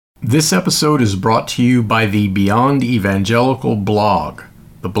This episode is brought to you by the Beyond Evangelical blog.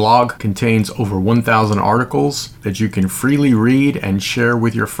 The blog contains over 1,000 articles that you can freely read and share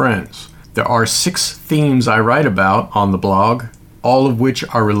with your friends. There are 6 themes I write about on the blog, all of which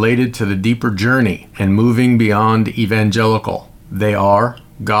are related to the deeper journey and moving beyond evangelical. They are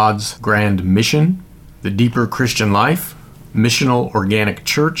God's grand mission, the deeper Christian life, missional organic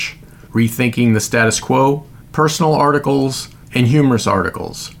church, rethinking the status quo, personal articles, and humorous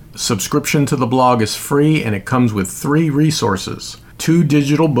articles. Subscription to the blog is free and it comes with 3 resources. 2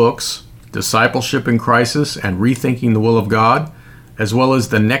 digital books, Discipleship in Crisis and Rethinking the Will of God, as well as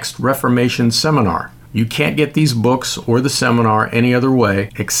the Next Reformation Seminar. You can't get these books or the seminar any other way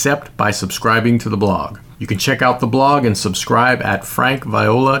except by subscribing to the blog. You can check out the blog and subscribe at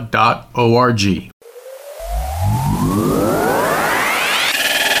frankviola.org.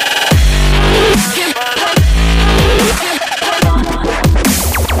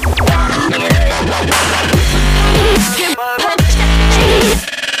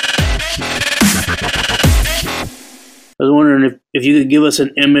 I was wondering if you could give us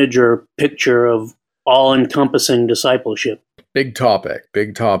an image or picture of all-encompassing discipleship. Big topic.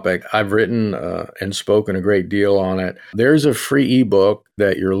 I've written and spoken a great deal on it. There's a free ebook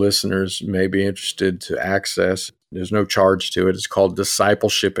that your listeners may be interested to access. There's no charge to it. It's called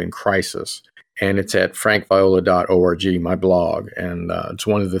Discipleship in Crisis, and it's at frankviola.org, my blog. And it's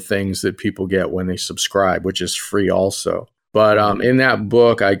one of the things that people get when they subscribe, which is free also. But in that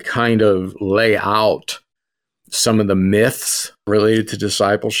book, I kind of lay out some of the myths related to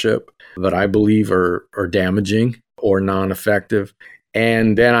discipleship that I believe are damaging or non-effective.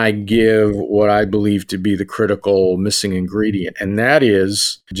 And then I give what I believe to be the critical missing ingredient. And that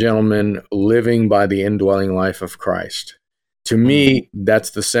is, gentlemen, living by the indwelling life of Christ. To me, that's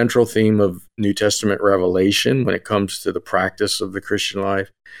the central theme of New Testament revelation when it comes to the practice of the Christian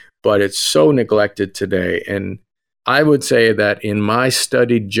life. But it's so neglected today. And I would say that in my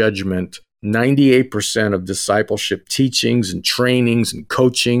studied judgment, 98% of discipleship teachings and trainings and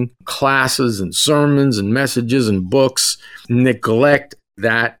coaching, classes and sermons and messages and books neglect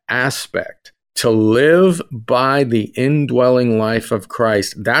that aspect. To live by the indwelling life of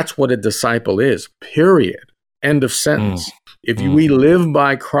Christ, that's what a disciple is, period. End of sentence. We live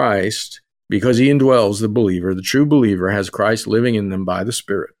by Christ because he indwells the believer, the true believer has Christ living in them by the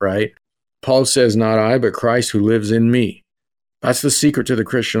Spirit, right? Paul says, not I, but Christ who lives in me. That's the secret to the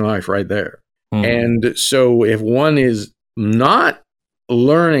Christian life right there. And so if one is not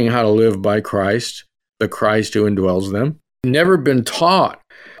learning how to live by Christ, the Christ who indwells them, never been taught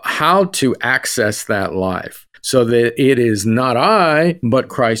how to access that life so that it is not I, but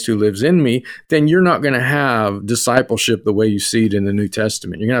Christ who lives in me, then you're not going to have discipleship the way you see it in the New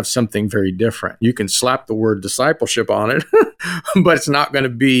Testament. You're going to have something very different. You can slap the word discipleship on it, but it's not going to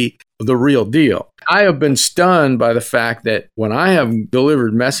be the real deal. I have been stunned by the fact that when I have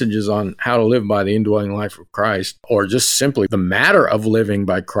delivered messages on how to live by the indwelling life of Christ, or just simply the matter of living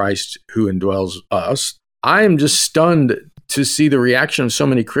by Christ who indwells us, I am just stunned to see the reaction of so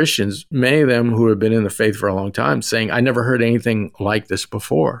many Christians, many of them who have been in the faith for a long time, saying, I never heard anything like this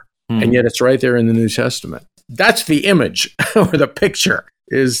before. And yet it's right there in the New Testament. That's the image or the picture,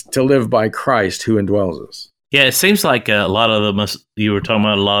 is to live by Christ who indwells us. Yeah, it seems like a lot of them, you were talking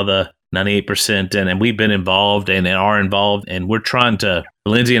about a lot of the 98%, and we've been involved and are involved, and we're trying to,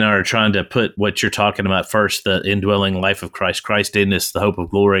 Lindsay and I are trying to put what you're talking about first, the indwelling life of Christ, Christ in us, the hope of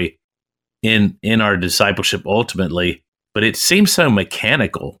glory, in our discipleship ultimately. But it seems so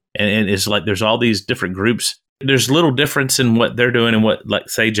mechanical, and it's like there's all these different groups. There's little difference in what they're doing and what, like,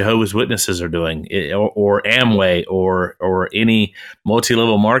 say, Jehovah's Witnesses are doing, or Amway, or any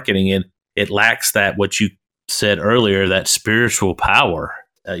multi-level marketing, and it lacks that, what you said earlier, that spiritual power.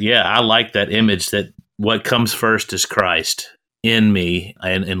 I like that image that what comes first is Christ in me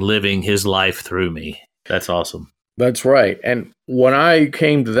and living his life through me. That's awesome. That's right. And when I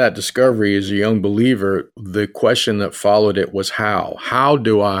came to that discovery as a young believer, the question that followed it was how? How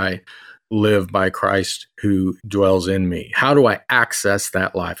do I live by Christ who dwells in me? How do I access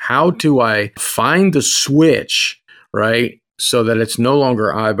that life? How do I find the switch, right, so that it's no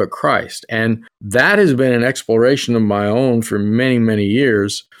longer I, but Christ? And that has been an exploration of my own for many, many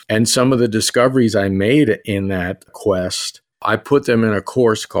years. And some of the discoveries I made in that quest, I put them in a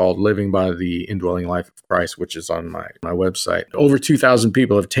course called Living by the Indwelling Life of Christ, which is on my website. Over 2,000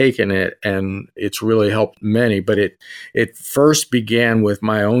 people have taken it, and it's really helped many. But it first began with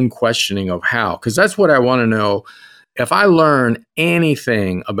my own questioning of how, because that's what I want to know. If I learn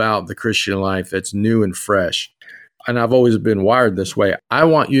anything about the Christian life that's new and fresh, and I've always been wired this way, I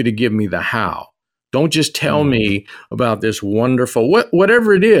want you to give me the how. Don't just tell me about this wonderful,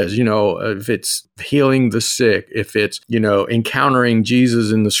 whatever it is, if it's healing the sick, if it's, encountering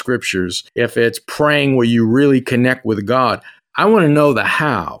Jesus in the scriptures, if it's praying where you really connect with God. I want to know the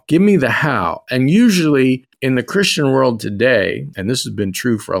how. Give me the how. And usually in the Christian world today, and this has been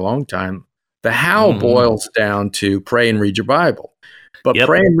true for a long time, the how boils down to pray and read your Bible. But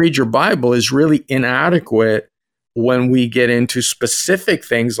pray and read your Bible is really inadequate when we get into specific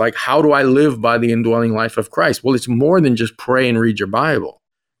things like, how do I live by the indwelling life of Christ? Well, it's more than just pray and read your Bible,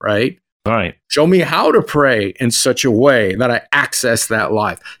 right? All right. Show me how to pray in such a way that I access that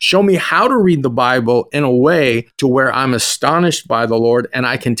life. Show me how to read the Bible in a way to where I'm astonished by the Lord and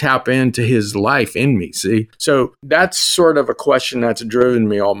I can tap into his life in me, see? So that's sort of a question that's driven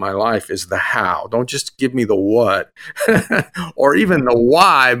me all my life, is the how. Don't just give me the what or even the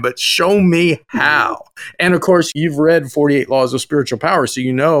why, but show me how. And of course, you've read 48 Laws of Spiritual Power, so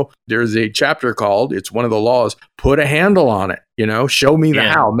you know there's a chapter called, it's one of the laws, put a handle on it. Show me the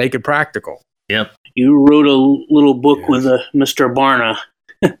how, make it practical. Yep. You wrote a little book with Mr. Barna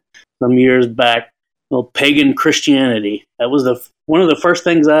some years back, Pagan Christianity. That was one of the first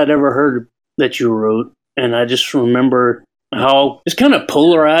things I had ever heard that you wrote. And I just remember how just kind of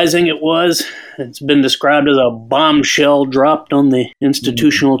polarizing it was. It's been described as a bombshell dropped on the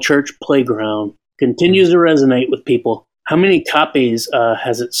institutional church playground. Continues to resonate with people. How many copies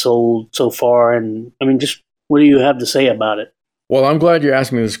has it sold so far? And just what do you have to say about it? Well, I'm glad you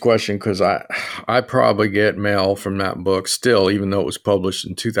asked me this question because I probably get mail from that book still, even though it was published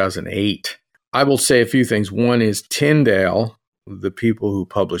in 2008. I will say a few things. One is Tyndale, the people who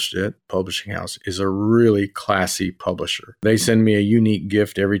published it, publishing house, is a really classy publisher. They send me a unique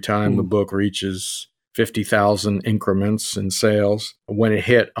gift every time the book reaches 50,000 increments in sales. When it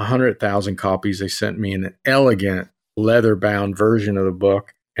hit 100,000 copies, they sent me an elegant leather-bound version of the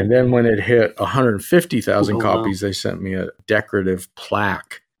book. And then when it hit 150,000 copies, they sent me a decorative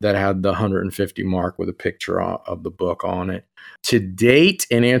plaque that had the 150 mark with a picture of the book on it. To date,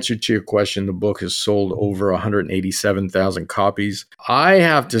 in answer to your question, the book has sold over 187,000 copies. I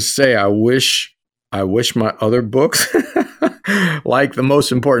have to say, I wish my other books, like the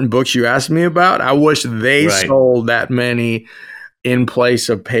most important books you asked me about, I wish they sold that many in place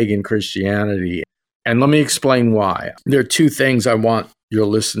of Pagan Christianity. And let me explain why. There are two things I want your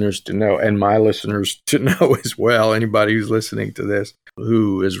listeners to know, and my listeners to know as well, anybody who's listening to this,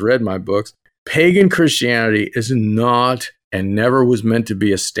 who has read my books. Pagan Christianity is not and never was meant to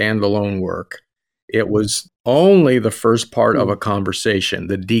be a standalone work. It was only the first part of a conversation,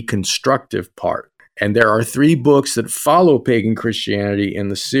 the deconstructive part. And there are 3 books that follow Pagan Christianity in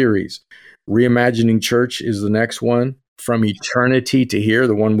the series. Reimagining Church is the next one. From Eternity to Here,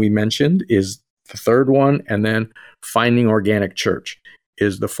 the one we mentioned, is the third one. And then Finding Organic Church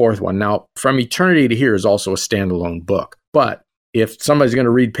is the fourth one. Now, From Eternity to Here is also a standalone book. But if somebody's going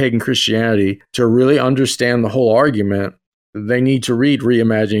to read Pagan Christianity to really understand the whole argument, they need to read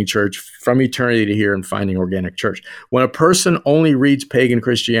Reimagining Church, From Eternity to Here, and Finding Organic Church. When a person only reads Pagan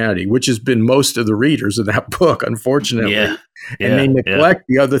Christianity, which has been most of the readers of that book, unfortunately, and they neglect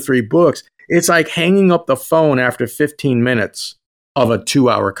the other 3 books, it's like hanging up the phone after 15 minutes of a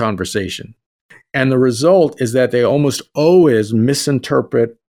 2-hour conversation. And the result is that they almost always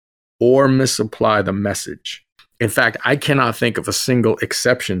misinterpret or misapply the message. In fact, I cannot think of a single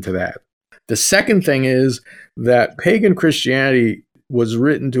exception to that. The second thing is that Pagan Christianity was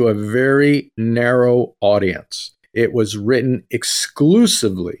written to a very narrow audience. It was written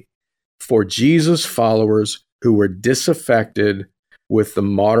exclusively for Jesus followers who were disaffected with the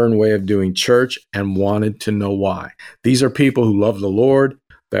modern way of doing church and wanted to know why. These are people who love the Lord.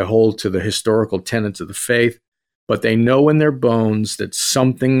 They hold to the historical tenets of the faith, but they know in their bones that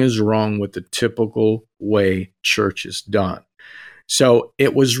something is wrong with the typical way church is done. So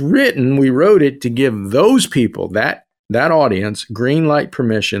it was written, we wrote it to give those people, that audience, green light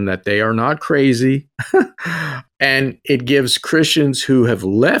permission that they are not crazy. And it gives Christians who have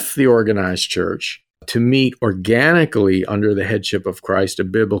left the organized church to meet organically under the headship of Christ a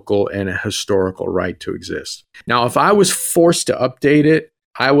biblical and a historical right to exist. Now, if I was forced to update it,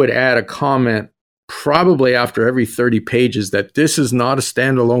 I would add a comment probably after every 30 pages that this is not a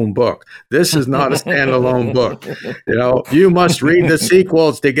standalone book. This is not a standalone book. You must read the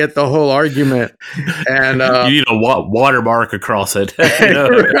sequels to get the whole argument. And you need a watermark across it.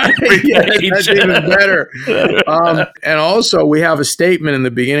 Right? Yes, that's even better. And also, we have a statement in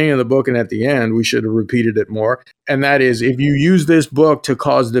the beginning of the book and at the end. We should have repeated it more. And that is, if you use this book to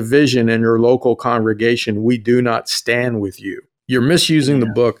cause division in your local congregation, we do not stand with you. You're misusing the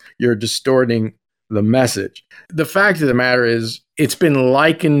book. You're distorting the message. The fact of the matter is, it's been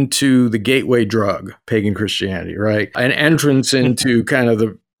likened to the gateway drug, pagan Christianity, right? An entrance into kind of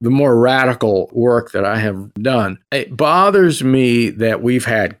the more radical work that I have done. It bothers me that we've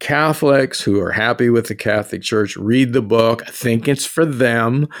had Catholics who are happy with the Catholic Church read the book, think it's for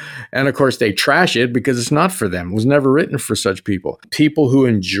them, and of course they trash it because it's not for them. It was never written for such people. People who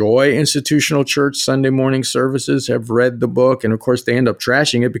enjoy institutional church Sunday morning services have read the book, and of course they end up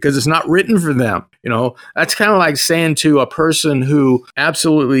trashing it because it's not written for them. You know, that's kind of like saying to a person who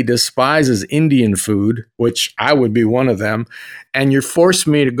absolutely despises Indian food, which I would be one of them, and you force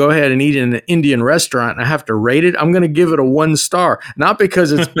me to go ahead and eat in an Indian restaurant and I have to rate it, I'm going to give it a 1 star. Not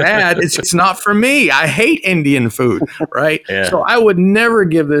because it's bad, it's not for me. I hate Indian food, right? Yeah. So I would never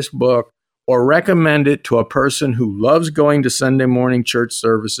give this book or recommend it to a person who loves going to Sunday morning church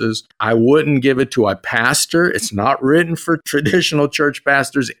services. I wouldn't give it to a pastor. It's not written for traditional church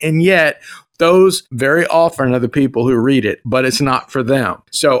pastors. And yet, those very often are the people who read it, but it's not for them.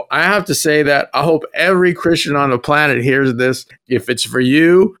 So I have to say that I hope every Christian on the planet hears this. If it's for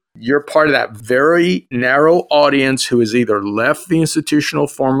you, you're part of that very narrow audience who has either left the institutional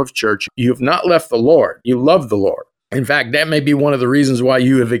form of church. You've not left the Lord. You love the Lord. In fact, that may be one of the reasons why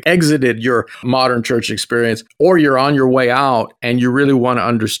you have exited your modern church experience, or you're on your way out and you really want to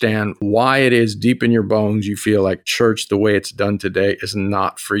understand why it is deep in your bones you feel like church, the way it's done today, is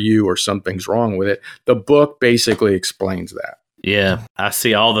not for you or something's wrong with it. The book basically explains that. Yeah, I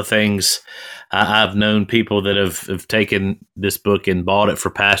see all the things. I've known people that have taken this book and bought it for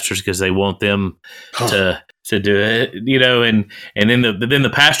pastors because they want them to do it, you know, and then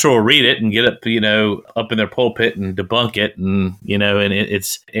the pastor will read it and get up, you know, up in their pulpit and debunk it, and you know, and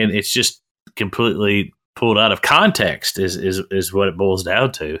it's just completely pulled out of context is what it boils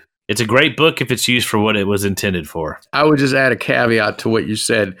down to. It's a great book if it's used for what it was intended for. I would just add a caveat to what you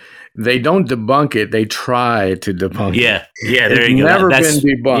said. They don't debunk it; they try to debunk it. Yeah, there you go. Never been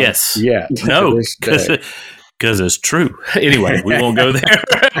debunked. Yes, yet. No, because it's true. Anyway, we won't go there.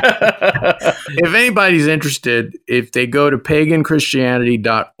 If anybody's interested, if they go to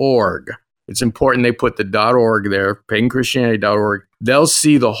paganchristianity.org, it's important they put the .org there, paganchristianity.org. They'll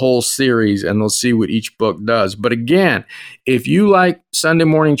see the whole series and they'll see what each book does. But again, if you like Sunday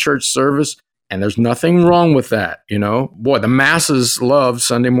morning church service, and there's nothing wrong with that, you know, boy, the masses love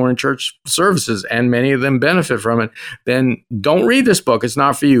Sunday morning church services and many of them benefit from it, then don't read this book. It's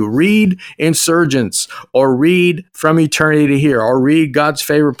not for you. Read Insurgents, or read From Eternity to Here, or read God's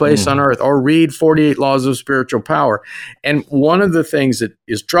Favorite Place on Earth, or read 48 Laws of Spiritual Power. And one of the things that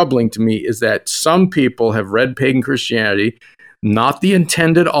is troubling to me is that some people have read Pagan Christianity, not the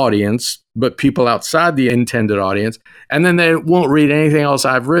intended audience, but people outside the intended audience, and then they won't read anything else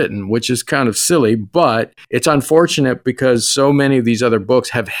I've written, which is kind of silly, but it's unfortunate because so many of these other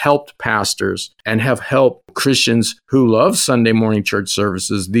books have helped pastors and have helped Christians who love Sunday morning church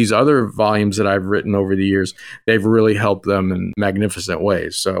services. These other volumes that I've written over the years, they've really helped them in magnificent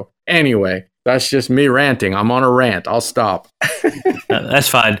ways. So anyway, that's just me ranting. I'm on a rant. I'll stop. That's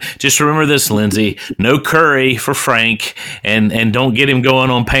fine. Just remember this, Lindsay. No curry for Frank, and don't get him going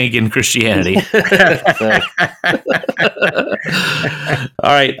on pagan Christianity. All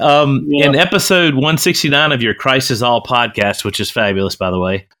right. In episode 169 of your Christ is All podcast, which is fabulous, by the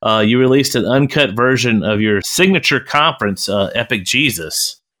way, you released an uncut version of your signature conference, Epic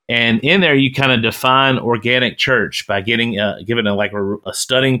Jesus. And in there, you kind of define organic church by giving a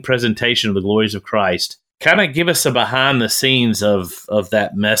stunning presentation of the glories of Christ. Kind of give us a behind the scenes of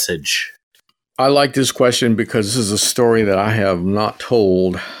that message. I like this question because this is a story that I have not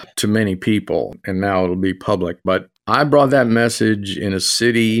told to many people, and now it'll be public. But I brought that message in a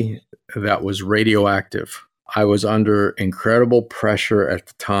city that was radioactive. I was under incredible pressure at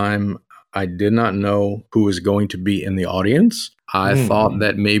the time. I did not know who was going to be in the audience. I thought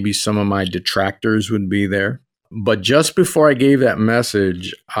that maybe some of my detractors would be there. But just before I gave that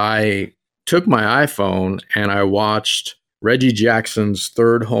message, I took my iPhone and I watched Reggie Jackson's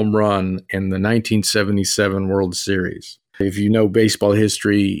third home run in the 1977 World Series. If you know baseball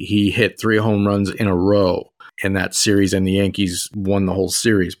history, he hit 3 home runs in a row in that series, and the Yankees won the whole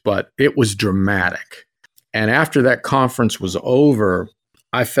series. But it was dramatic. And after that conference was over,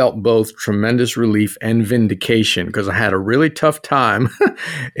 I felt both tremendous relief and vindication because I had a really tough time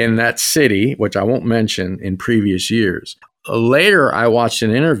in that city, which I won't mention, in previous years. Later, I watched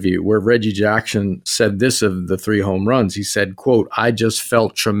an interview where Reggie Jackson said this of the 3 home runs. He said, quote, "I just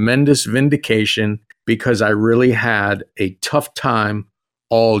felt tremendous vindication because I really had a tough time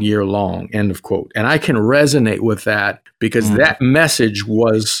all year long," end of quote. And I can resonate with that because that message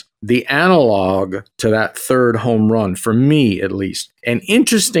was the analog to that third home run, for me at least. And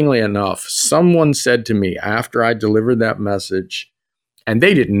interestingly enough, someone said to me after I delivered that message, and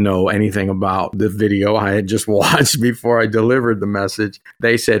they didn't know anything about the video I had just watched before I delivered the message.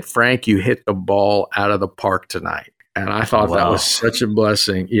 They said, "Frank, you hit the ball out of the park tonight." And I thought that was such a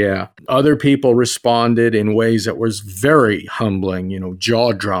blessing. Yeah. Other people responded in ways that was very humbling,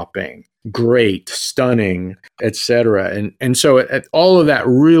 jaw-dropping, great, stunning, etc. And so all of that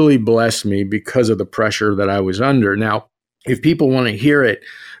really blessed me because of the pressure that I was under. Now, if people want to hear it,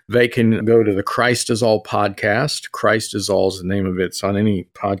 they can go to the Christ is All podcast. Christ is All is the name of it. It's on any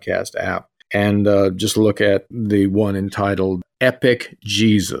podcast app. And just look at the one entitled Epic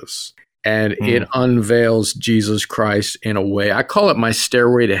Jesus. And it unveils Jesus Christ in a way. I call it my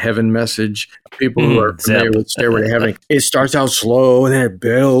Stairway to Heaven message. People who are familiar with Stairway to Heaven, it starts out slow and then it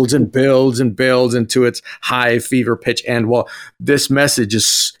builds and builds and builds into its high fever pitch. And well, this message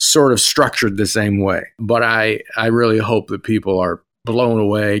is sort of structured the same way. But I really hope that people are blown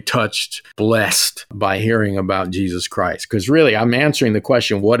away, touched, blessed by hearing about Jesus Christ. Because really, I'm answering the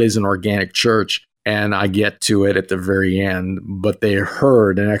question, what is an organic church? And I get to it at the very end, but they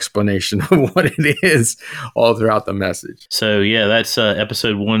heard an explanation of what it is all throughout the message. So, yeah, that's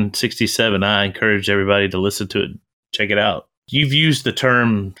episode 167. I encourage everybody to listen to it. Check it out. You've used the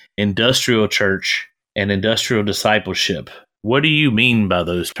term industrial church and industrial discipleship. What do you mean by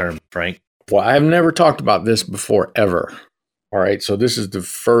those terms, Frank? Well, I've never talked about this before, ever. All right, so this is the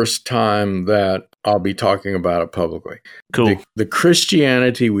first time that I'll be talking about it publicly. Cool. The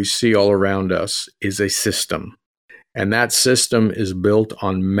Christianity we see all around us is a system, and that system is built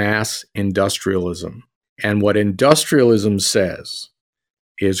on mass industrialism. And what industrialism says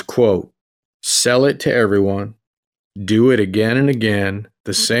is, quote, sell it to everyone, do it again and again,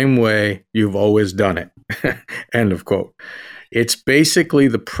 the same way you've always done it, end of quote. It's basically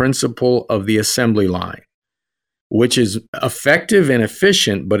the principle of the assembly line, which is effective and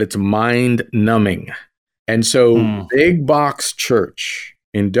efficient, but it's mind-numbing. And so big box church,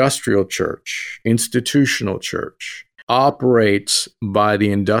 industrial church, institutional church operates by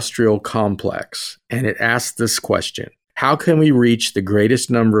the industrial complex. And it asks this question: how can we reach the greatest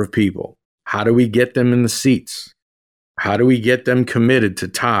number of people? How do we get them in the seats? How do we get them committed to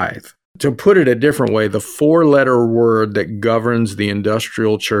tithe? To put it a different way, the four-letter word that governs the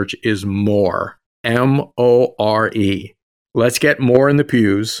industrial church is more. M-O-R-E. Let's get more in the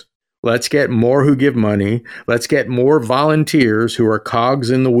pews. Let's get more who give money. Let's get more volunteers who are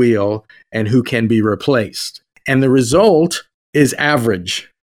cogs in the wheel and who can be replaced. And the result is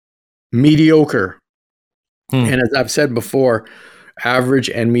average, mediocre. And as I've said before, average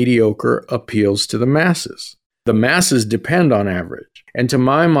and mediocre appeals to the masses. The masses depend on average. And to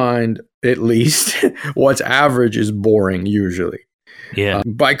my mind, at least, what's average is boring usually. Yeah.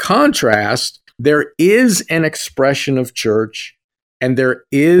 By contrast, there is an expression of church and there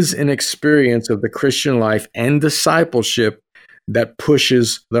is an experience of the Christian life and discipleship that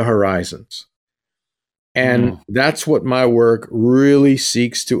pushes the horizons. And that's what my work really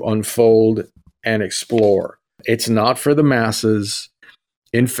seeks to unfold and explore. It's not for the masses.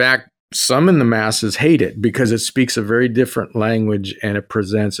 In fact, some in the masses hate it because it speaks a very different language and it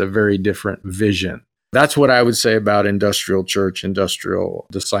presents a very different vision. That's what I would say about industrial church, industrial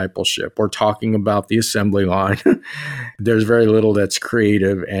discipleship. We're talking about the assembly line. There's very little that's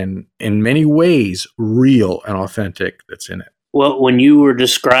creative and in many ways real and authentic that's in it. Well, when you were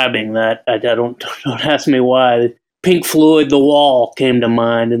describing that, I don't ask me why. Pink Floyd, The Wall came to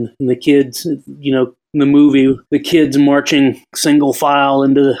mind, and the kids, in the movie, the kids marching single file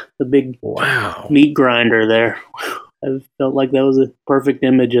into the big meat grinder there. I felt like that was a perfect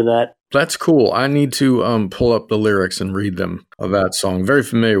image of that. That's cool. I need to pull up the lyrics and read them of that song. Very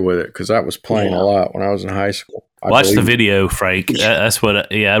familiar with it because that was playing a lot when I was in high school. Watch the video, Frank. That's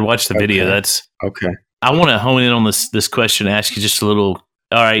what. I'd watch the video. That's okay. I want to hone in on this question. Ask you just a little.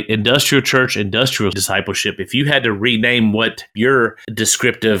 All right, industrial church, industrial discipleship. If you had to rename what your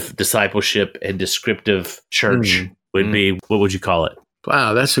descriptive discipleship and descriptive church would be, what would you call it?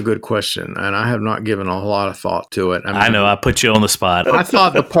 Wow, that's a good question, and I have not given a lot of thought to it. I know, I put you on the spot. I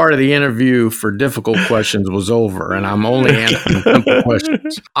thought the part of the interview for difficult questions was over, and I'm only answering simple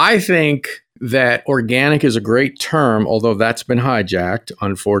questions. I think that organic is a great term, although that's been hijacked,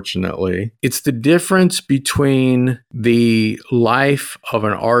 unfortunately. It's the difference between the life of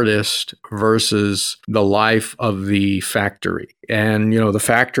an artist versus the life of the factory. And, the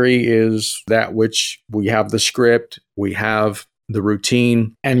factory is that which we have the script, we have the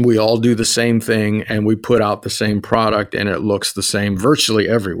routine, and we all do the same thing, and we put out the same product, and it looks the same virtually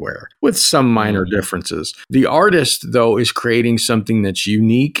everywhere, with some minor differences. The artist, though, is creating something that's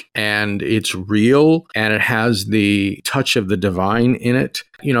unique, and it's real, and it has the touch of the divine in it.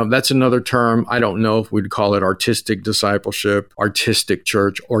 You know, that's another term. I don't know if we'd call it artistic discipleship, artistic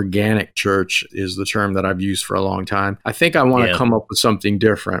church, organic church is the term that I've used for a long time. I think I want to come up with something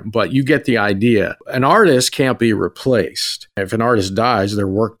different, but you get the idea. An artist can't be replaced. If an artist dies, their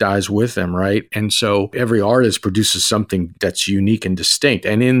work dies with them, right? And so every artist produces something that's unique and distinct.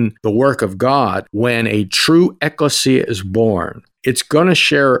 And in the work of God, when a true ecclesia is born, it's going to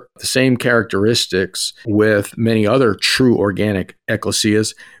share the same characteristics with many other true organic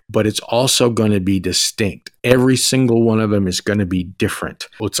ecclesias, but it's also going to be distinct. Every single one of them is going to be different.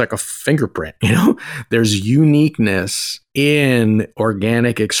 Well, it's like a fingerprint, you know? There's uniqueness in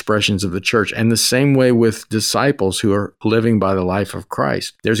organic expressions of the church. And the same way with disciples who are living by the life of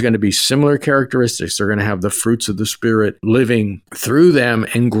Christ. There's going to be similar characteristics. They're going to have the fruits of the Spirit living through them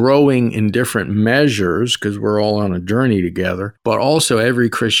and growing in different measures because we're all on a journey together. But also every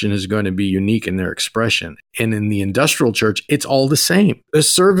Christian is going to be unique in their expression. And in the industrial church, it's all the same. The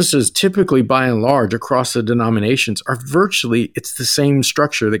services typically, by and large, across the denominations are virtually, it's the same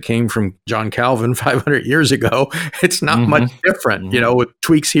structure that came from John Calvin 500 years ago. It's not much different, you know, with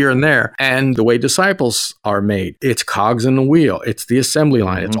tweaks here and there. And the way disciples are made, it's cogs in the wheel. It's the assembly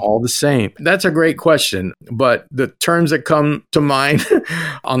line. It's all the same. That's a great question. But the terms that come to mind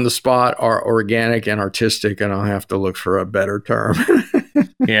on the spot are organic and artistic, and I'll have to look for a better term.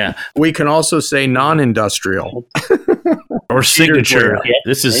 Yeah. We can also say non-industrial. Or signature.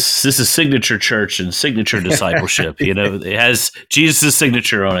 This is signature church and signature discipleship. You know, it has Jesus'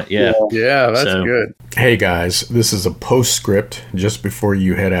 signature on it. Yeah. Yeah, that's good. Hey guys, this is a postscript just before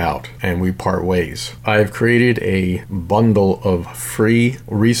you head out and we part ways. I've created a bundle of free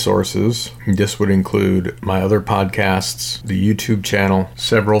resources. This would include my other podcasts, the YouTube channel,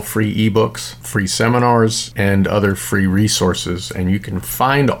 several free ebooks, free seminars, and other free resources. And you can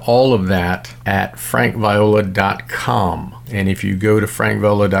find all of that at frankviola.com. And if you go to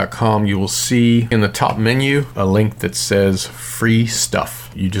frankviola.com, you will see in the top menu a link that says free stuff.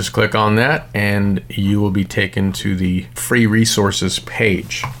 You just click on that and you will be taken to the free resources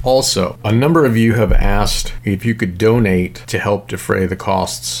page. Also, a number of you have asked if you could donate to help defray the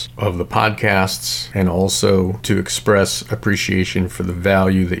costs of the podcasts and also to express appreciation for the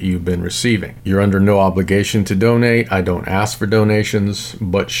value that you've been receiving. You're under no obligation to donate. I don't ask for donations,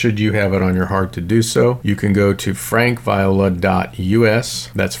 but should you have it on your heart to do so, you can go to frankviola.us.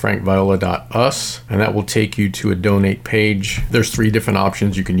 That's frankviola.us, and that will take you to a donate page. There's 3 different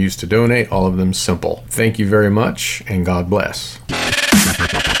options you can use to donate, all of them simple. Thank you very much, and God bless.